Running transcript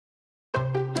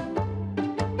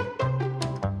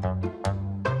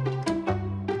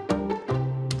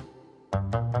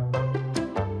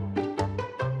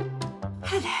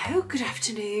Good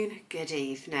afternoon, good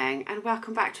evening, and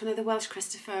welcome back to another Welsh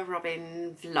Christopher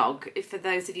Robin vlog. For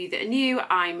those of you that are new,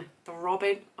 I'm the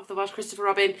Robin of the Welsh Christopher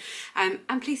Robin, and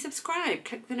please subscribe,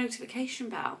 click the notification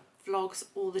bell. Vlogs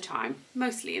all the time,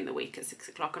 mostly in the week at 6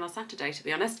 o'clock on a Saturday, to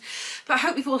be honest. But I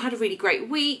hope you've all had a really great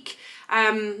week.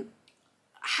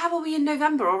 How are we in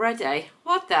November already?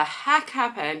 What the heck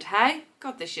happened, hey?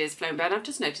 God, this year's flown by, and I've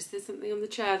just noticed there's something on the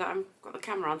chair that I've got the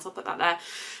camera on, so I'll put that there.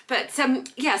 But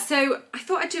yeah, so I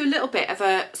thought I'd do a little bit of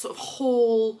a sort of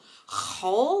haul,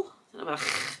 I don't know where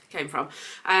it came from,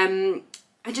 and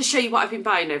just show you what I've been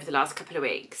buying over the last couple of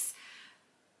weeks.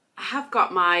 I have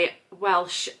got my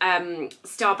Welsh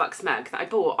Starbucks mug that I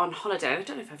bought on holiday. I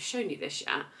don't know if I've shown you this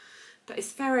yet, but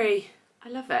it's very, I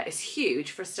love it. It's huge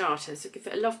for a starter, so give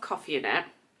it a love coffee in it.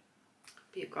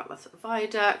 But you've got that sort of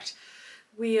viaduct,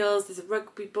 wheels, there's a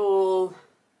rugby ball.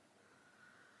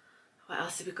 What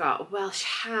else have we got? A Welsh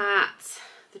hat,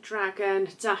 the dragon,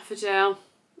 daffodil,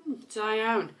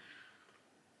 Dione.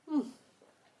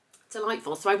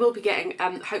 Delightful. So I will be getting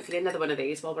hopefully another one of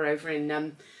these while we're over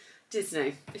in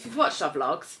Disney. If you've watched our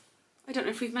vlogs, I don't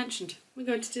know if we've mentioned, we're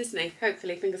going to Disney,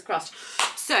 hopefully, fingers crossed.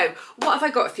 So what have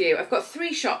I got for you? I've got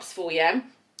 3 shops for you.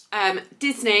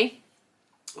 Disney,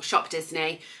 or Shop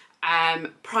Disney,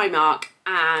 Primark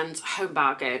and Home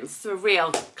Bargains. So a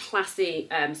real classy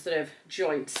sort of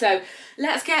joint. So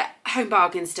let's get Home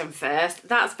Bargains done first.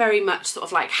 That's very much sort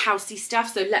of like housey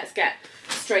stuff, so let's get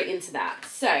straight into that.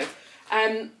 So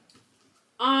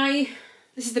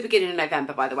this is the beginning of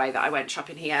November, by the way, that I went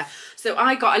shopping here. So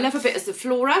I love a bit of the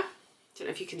Flora. Don't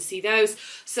know if you can see those.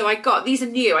 So I got, these are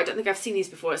new, I don't think I've seen these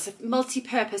before. It's a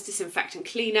multi-purpose disinfectant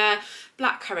cleaner,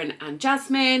 blackcurrant and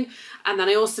jasmine. And then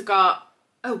I also got,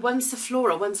 oh, one's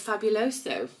Flora, one's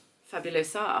Fabuloso,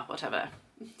 Fabulosa, whatever.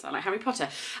 Sound like Harry Potter.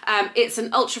 It's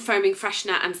an ultra foaming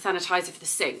freshener and sanitizer for the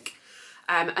sink.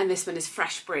 And this one is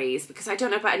Fresh Breeze, because I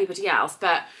don't know about anybody else,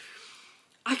 but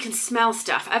I can smell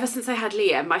stuff. Ever since I had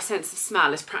Liam, my sense of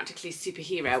smell is practically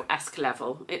superhero-esque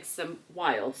level. It's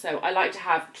wild. So I like to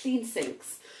have clean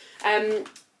sinks.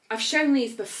 I've shown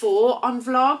these before on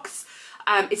vlogs.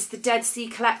 It's the Dead Sea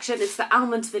collection. It's the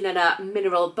Almond Vanilla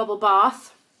Mineral Bubble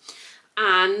Bath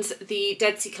and the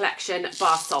Dead Sea collection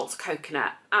Bar Salt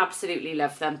Coconut. Absolutely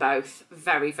love them both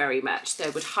very, very much. So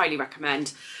would highly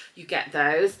recommend you get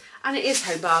those. And it is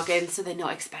Home Bargains, so they're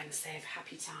not expensive.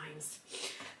 Happy times.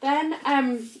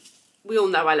 Then we all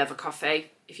know I love a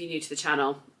coffee. If you're new to the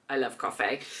channel, I love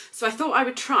coffee. So I thought I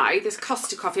would try this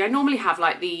Costa coffee. I normally have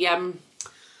like the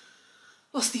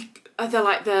what's the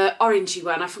like the orangey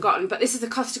one, I've forgotten, but this is the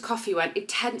Costa coffee one,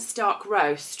 Intense Dark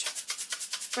Roast.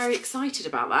 Very excited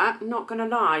about that, not gonna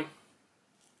lie.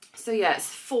 So yeah, it's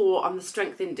 4 on the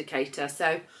strength indicator,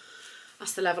 so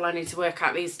that's the level I need to work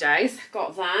out these days.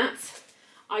 Got that.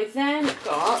 I then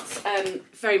got,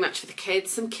 very much for the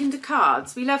kids, some Kinder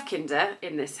cards. We love Kinder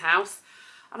in this house,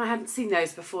 and I hadn't seen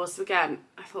those before, so again,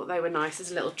 I thought they were nice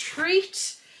as a little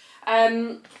treat.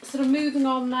 Sort of moving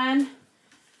on then,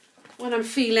 when I'm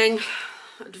feeling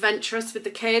adventurous with the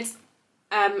kids,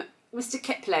 Mr.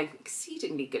 Kipling,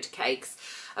 exceedingly good cakes.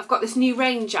 I've got this new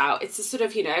range out. It's a sort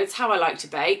of, you know, it's how I like to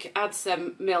bake. Add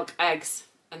some milk, eggs,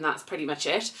 and that's pretty much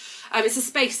it. It's a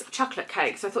space chocolate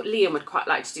cake, so I thought Liam would quite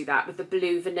like to do that with the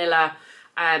blue vanilla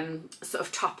sort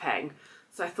of topping.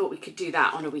 So I thought we could do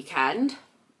that on a weekend.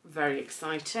 Very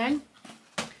exciting.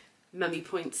 Mummy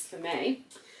points for me.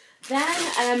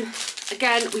 Then,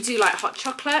 again, we do like hot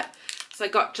chocolate. So I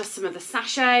got just some of the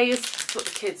sachets. I thought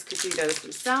the kids could do those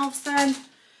themselves then.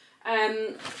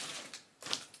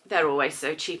 They're always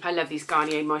so cheap. I love these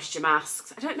Garnier moisture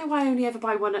masks. I don't know why I only ever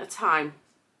buy one at a time.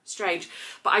 Strange,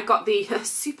 but I got the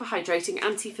super hydrating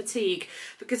anti-fatigue,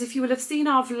 because if you will have seen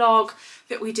our vlog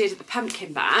that we did at the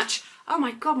pumpkin batch, oh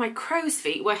my god, my crow's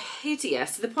feet were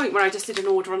hideous, to the point where I just did an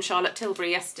order on Charlotte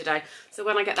Tilbury yesterday. So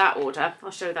when I get that order,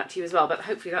 I'll show that to you as well, but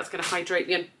hopefully that's going to hydrate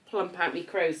me and plump out me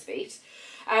crow's feet.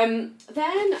 Then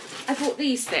I bought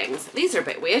these things. These are a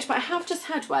bit weird, but I have just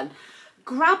had one.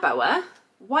 Grabower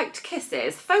White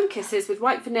Kisses, foam kisses with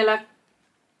white vanilla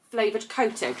flavoured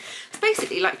coating. It's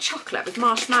basically like chocolate with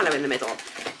marshmallow in the middle,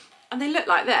 and they look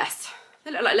like this.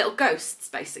 They look like little ghosts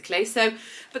basically. So,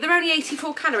 but they're only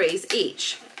 84 calories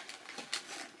each,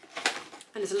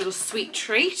 and it's a little sweet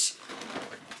treat.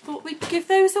 Thought we'd give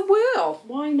those a whirl.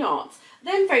 Why not?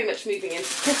 Then very much moving into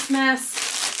Christmas.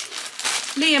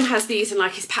 Liam has these in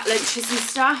like his packed lunches and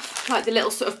stuff, like the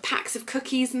little sort of packs of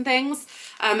cookies and things.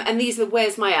 And these are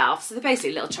Where's My Elf? So they're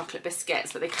basically little chocolate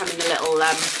biscuits, but they come in the little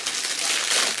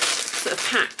sort of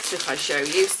packs, if I show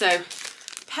you. So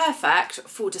perfect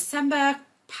for December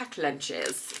pack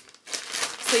lunches.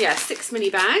 So yeah, 6 mini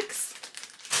bags.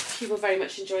 He will very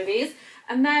much enjoy these.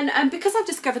 And then because I've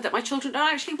discovered that my children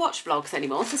don't actually watch vlogs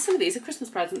anymore, so some of these are Christmas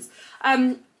presents.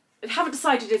 I haven't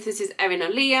decided if this is Erin or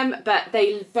Liam, but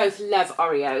they both love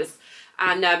Oreos.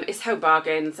 And it's Home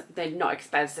Bargains. They're not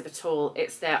expensive at all.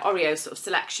 It's their Oreo sort of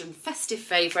selection festive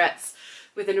favourites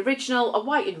with an original, a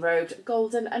white enrobed, a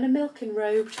golden and a milk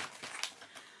enrobed.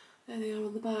 There they are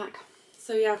on the back.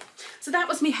 So yeah, so that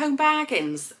was me Home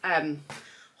Bargains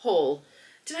haul.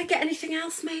 Did I get anything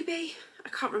else maybe? I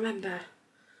can't remember.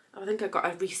 Oh, I think I got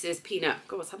a Reese's peanut,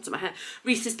 God, what's happened to my hair?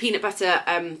 Reese's peanut butter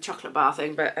chocolate bar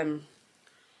thing, but I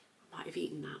might have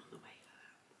eaten that on the way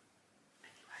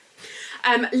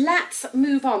there. Anyway, let's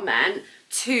move on then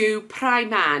to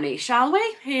Primark, shall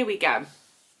we? Here we go.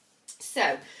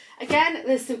 So, again,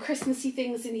 there's some Christmassy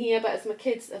things in here, but as my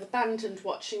kids have abandoned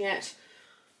watching it,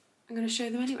 I'm going to show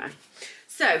them anyway.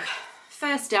 So,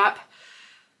 first up,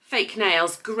 fake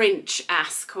nails,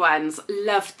 Grinch-esque ones.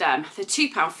 Loved them. They're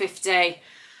 £2.50.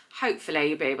 Hopefully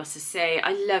you'll be able to see.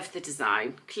 I love the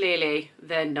design. Clearly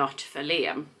they're not for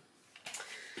Liam.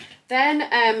 Then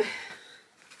I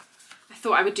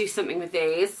thought I would do something with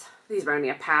these. These were only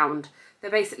 £1.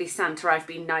 They're basically Santa I've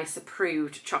Been Nice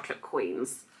approved chocolate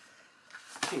queens.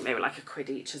 I think they were like £1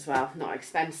 each as well. Not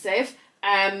expensive.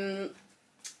 The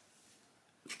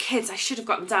kids, I should have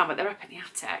got them down, but they're up in the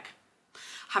attic.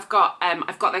 I've got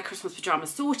their Christmas pyjamas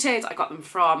sorted. I got them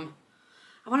from,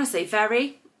 I want to say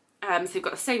Very. So they've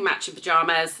got the same matching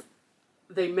pyjamas.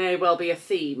 They may well be a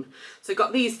theme. So I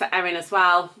got these for Erin as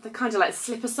well. They're kind of like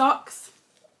slipper socks.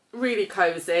 Really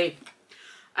cosy.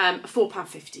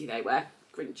 £4.50 they were.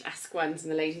 Grinch-esque ones in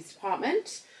the ladies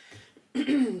department.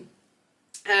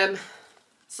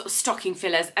 Sort of stocking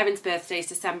fillers. Erin's birthday is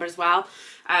December as well.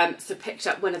 So picked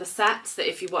up one of the sets that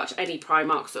if you watch any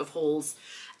Primark sort of hauls,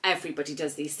 everybody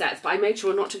does these sets, but I made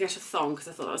sure not to get a thong because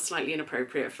I thought that was slightly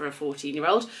inappropriate for a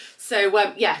 14-year-old. So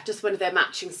yeah, just one of their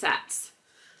matching sets.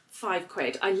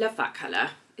 £5. I love that colour.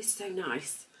 It's so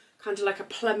nice. Kind of like a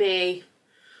plummy,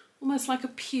 almost like a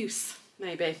puce,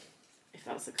 maybe, if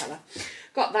that was the colour.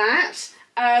 Got that.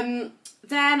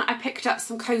 Then I picked up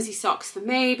some cosy socks for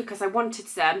me because I wanted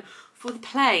some for the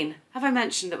plane. Have I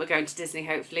mentioned that we're going to Disney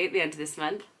hopefully at the end of this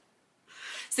month?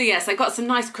 So yes, I got some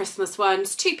nice Christmas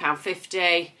ones,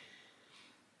 £2.50.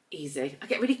 Easy. I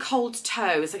get really cold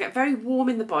toes. I get very warm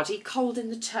in the body, cold in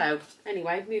the toe.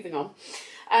 Anyway, moving on.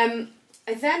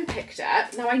 I then picked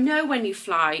up, now I know when you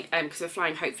fly, because we're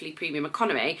flying hopefully premium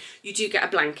economy, you do get a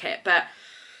blanket, but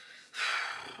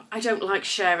I don't like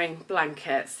sharing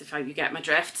blankets, if you get my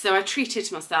drift. So I treated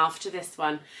myself to this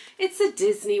one. It's a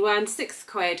Disney one,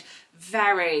 £6,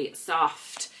 very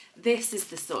soft. This is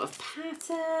the sort of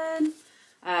pattern.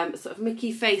 Sort of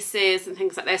Mickey faces and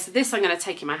things like this. So this I'm going to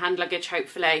take in my hand luggage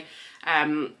hopefully,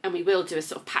 and we will do a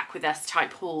sort of pack with us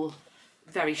type haul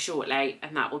very shortly,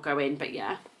 and that will go in. But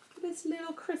yeah, this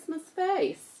little Christmas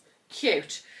face,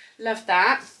 cute, love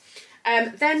that.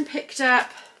 Then picked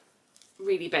up,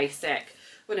 really basic,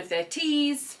 one of their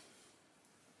tees.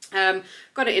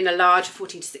 Got it in a large,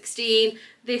 14 to 16.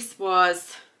 This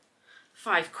was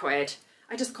 £5.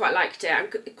 I just quite liked it. I'm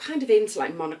kind of into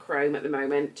like monochrome at the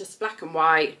moment, just black and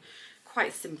white,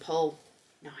 quite simple,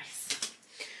 nice.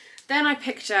 Then I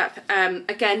picked up,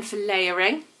 again for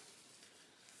layering,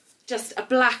 just a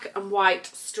black and white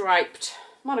striped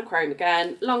monochrome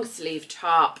again, long sleeve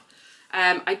top.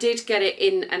 I did get it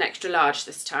in an extra large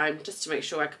this time, just to make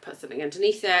sure I could put something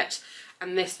underneath it.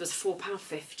 And this was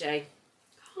 £4.50.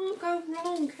 Can't go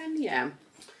wrong, can you?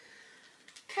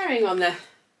 Carrying on the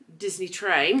Disney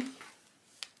train.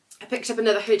 I picked up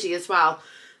another hoodie as well.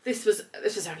 This was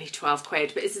only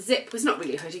 £12, but it's a zip. It's not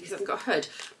really a hoodie because it hasn't got a hood.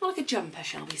 More like a jumper,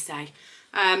 shall we say.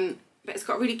 But it's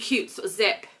got a really cute sort of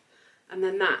zip. And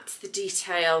then that's the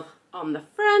detail on the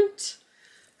front.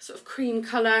 Sort of cream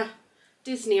colour.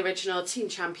 Disney original, Teen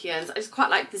Champions. I just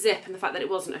quite like the zip and the fact that it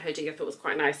wasn't a hoodie. I thought was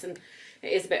quite nice. And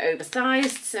it is a bit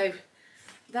oversized. So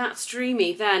that's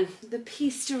dreamy. Then the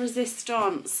piece de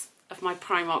resistance of my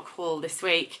Primark haul this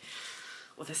week,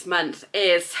 or this month,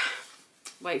 is,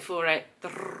 wait for it,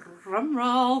 drum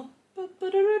roll, a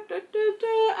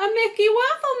Mickey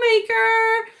waffle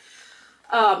maker.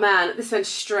 Oh man, this went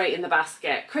straight in the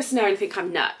basket. Chris and Erin think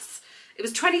I'm nuts. It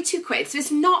was £22, so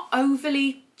it's not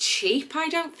overly cheap, I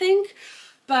don't think,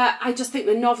 but I just think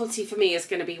the novelty for me is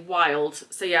going to be wild.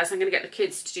 So yes, I'm going to get the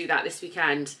kids to do that this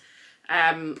weekend.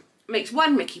 Makes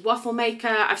one Mickey waffle maker.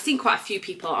 I've seen quite a few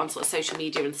people on sort of social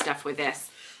media and stuff with this.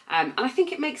 And I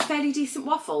think it makes fairly decent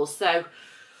waffles, so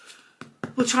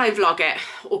we'll try and vlog it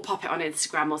or pop it on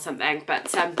Instagram or something.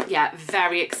 But yeah,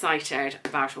 very excited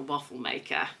about a waffle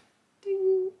maker.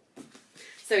 Ding.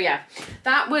 So yeah,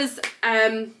 that was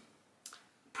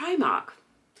Primark.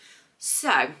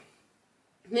 So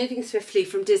moving swiftly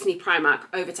from Disney Primark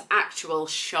over to actual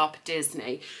shop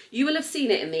Disney. You will have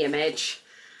seen it in the image.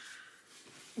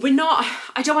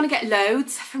 I don't want to get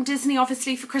loads from Disney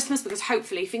obviously for Christmas, because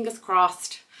hopefully, fingers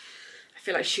crossed, I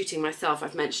feel like shooting myself,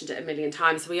 I've mentioned it a million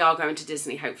times, we are going to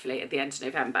Disney hopefully at the end of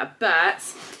November,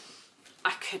 but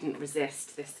I couldn't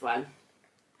resist this one.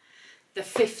 The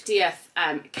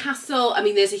 50th castle. I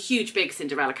mean, there's a huge big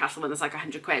Cinderella castle one that's like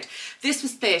 100 quid. This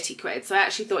was 30 quid, so I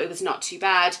actually thought it was not too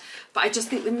bad, but I just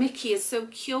think the Mickey is so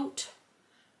cute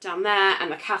down there,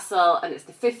 and the castle, and it's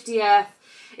the 50th.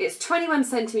 It's 21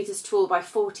 centimetres tall by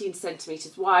 14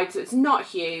 centimetres wide, so it's not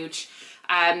huge.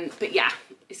 But yeah,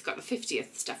 it's got the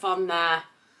 50th stuff on there.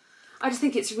 I just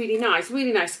think it's really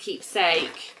nice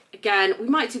keepsake. Again, we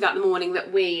might do that in the morning,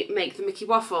 that we make the Mickey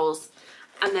waffles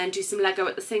and then do some Lego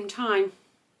at the same time.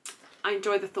 I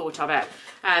enjoy the thought of it.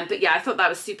 But yeah, I thought that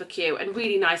was super cute and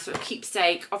really nice sort of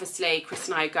keepsake. Obviously, Chris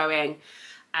and I are going.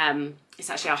 It's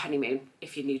actually our honeymoon,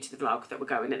 if you're new to the vlog, that we're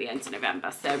going at the end of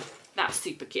November. So that's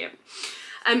super cute.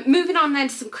 Moving on then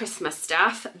to some Christmas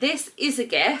stuff. This is a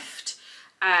gift,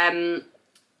 but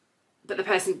the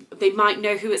person, they might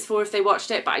know who it's for if they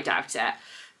watched it, but I doubt it.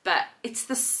 But it's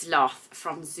the sloth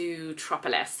from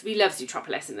Zootropolis. We love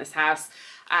Zootropolis in this house,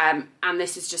 and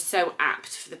this is just so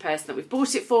apt for the person that we've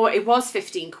bought it for. It was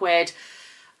 15 quid.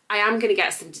 I am going to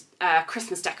get some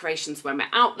Christmas decorations when we're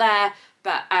out there,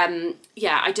 but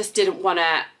yeah, I just didn't want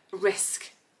to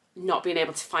risk not being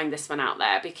able to find this one out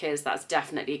there, because that's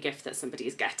definitely a gift that somebody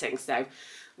is getting. So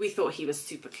we thought he was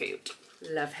super cute.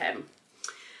 Love him.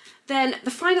 Then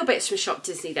the final bits from Shop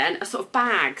Disney then are sort of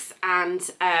bags and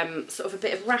sort of a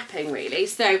bit of wrapping really.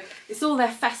 So it's all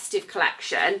their festive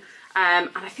collection, and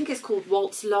I think it's called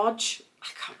Waltz Lodge. I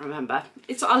can't remember.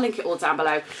 I'll link it all down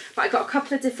below. But I got a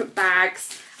couple of different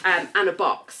bags and a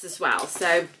box as well.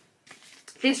 So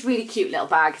this really cute little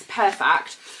bag is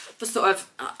perfect for sort of,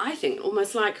 I think,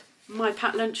 almost like my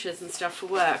packed lunches and stuff for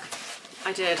work.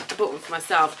 I bought one for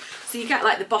myself. So you get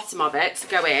like the bottom of it to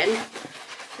go in,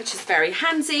 which is very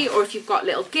handy, or if you've got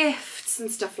little gifts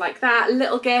and stuff like that, a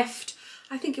little gift,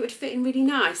 I think it would fit in really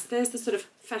nice. There's the sort of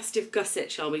festive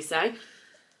gusset, shall we say.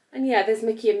 And yeah, there's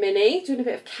Mickey and Minnie doing a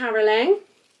bit of caroling.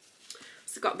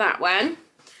 So got that one.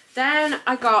 Then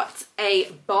I got a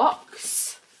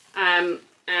box, and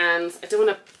I don't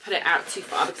want to put it out too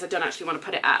far because I don't actually want to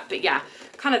put it up, but yeah,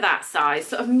 kind of that size,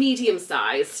 sort of medium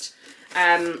sized.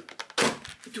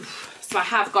 So I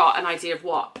have got an idea of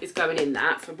what is going in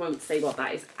that, so I won't say what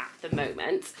that is at the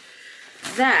moment.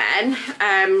 Then,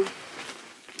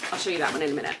 I'll show you that one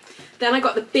in a minute. Then I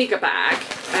got the bigger bag,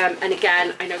 and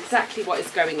again, I know exactly what is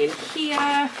going in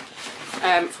here.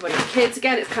 For one of the kids,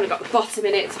 again, it's kind of got the bottom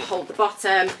in it to hold the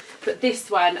bottom, but this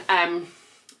one,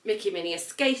 Mickey and Minnie are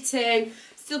skating,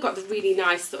 still got the really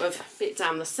nice sort of bit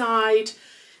down the side.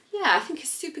 Yeah, I think it's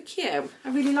super cute. I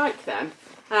really like them.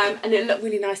 And it looked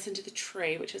really nice under the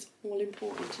tree, which is all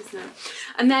important, isn't it?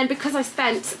 And then because I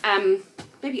spent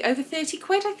maybe over 30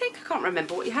 quid, I think, I can't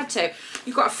remember what you had to,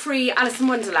 you got a free Alice in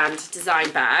Wonderland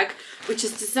design bag, which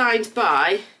is designed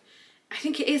by, I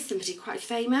think it is somebody quite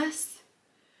famous,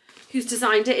 who's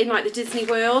designed it in like the Disney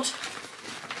World.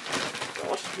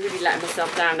 God, I'm really letting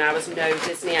myself down now as no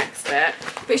Disney expert.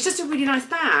 But it's just a really nice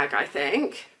bag, I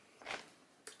think.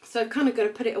 So I'm kind of going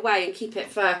to put it away and keep it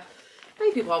for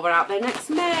maybe while we're out there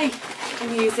next May,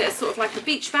 and use it as sort of like a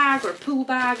beach bag or a pool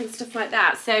bag and stuff like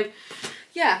that. So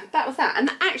yeah, that was that.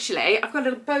 And actually, I've got a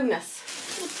little bonus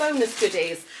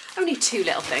goodies. Only two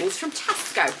little things from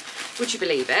Tesco, would you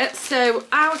believe it? So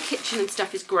our kitchen and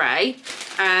stuff is grey,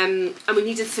 and we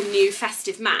needed some new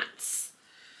festive mats,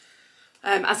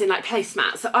 as in like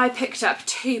placemats. So I picked up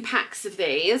 2 packs of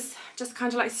these, just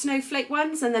kind of like snowflake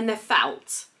ones, and then they're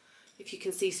felt. If you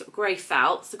can see, sort of grey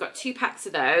felt. So I've got 2 packs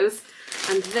of those,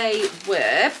 and they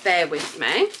were, bear with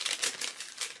me,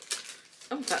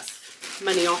 oh, that's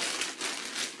money off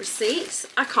receipt.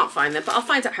 I can't find them, but I'll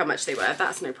find out how much they were,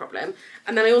 that's no problem.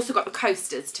 And then I also got the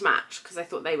coasters to match, because I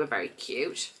thought they were very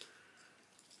cute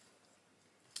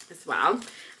as well.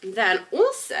 And then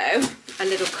also a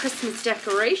little Christmas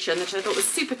decoration that I thought was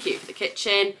super cute for the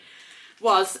kitchen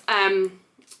was a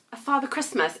Father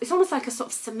Christmas. It's almost like a sort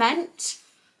of cement,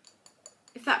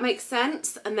 if that makes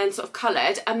sense, and then sort of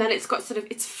coloured, and then it's got sort of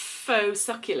its faux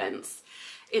succulents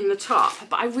in the top.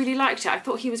 But I really liked it. I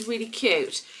thought he was really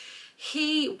cute.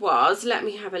 He was, let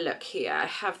me have a look here, I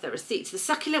have the receipts. The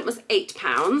succulent was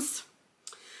 £8.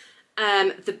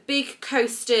 The big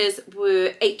coasters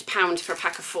were £8 for a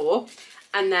pack of 4,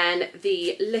 and then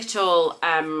the little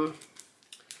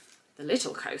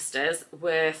coasters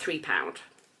were £3.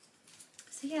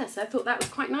 So yeah, so I thought that was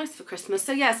quite nice for Christmas.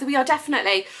 So yeah, so we are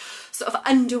definitely sort of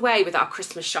underway with our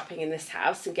Christmas shopping in this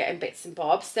house and getting bits and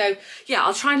bobs. So yeah,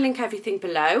 I'll try and link everything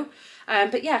below.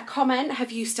 But yeah, comment,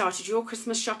 have you started your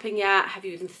Christmas shopping yet? Have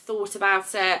you even thought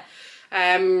about it?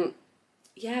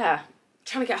 Yeah,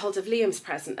 trying to get hold of Liam's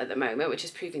present at the moment, which is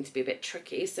proving to be a bit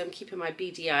tricky, so I'm keeping my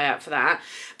beady eye out for that.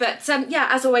 But yeah,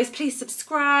 as always, please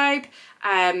subscribe.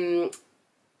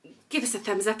 Give us a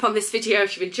thumbs up on this video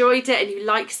if you enjoyed it and you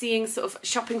like seeing sort of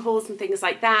shopping hauls and things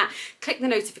like that. Click the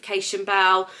notification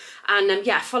bell, and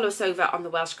yeah, follow us over on the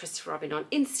Welsh Christopher Robin on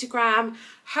Instagram.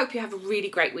 Hope you have a really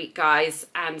great week, guys,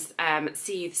 and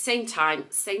see you the same time,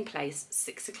 same place,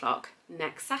 6 o'clock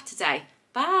next Saturday.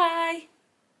 Bye.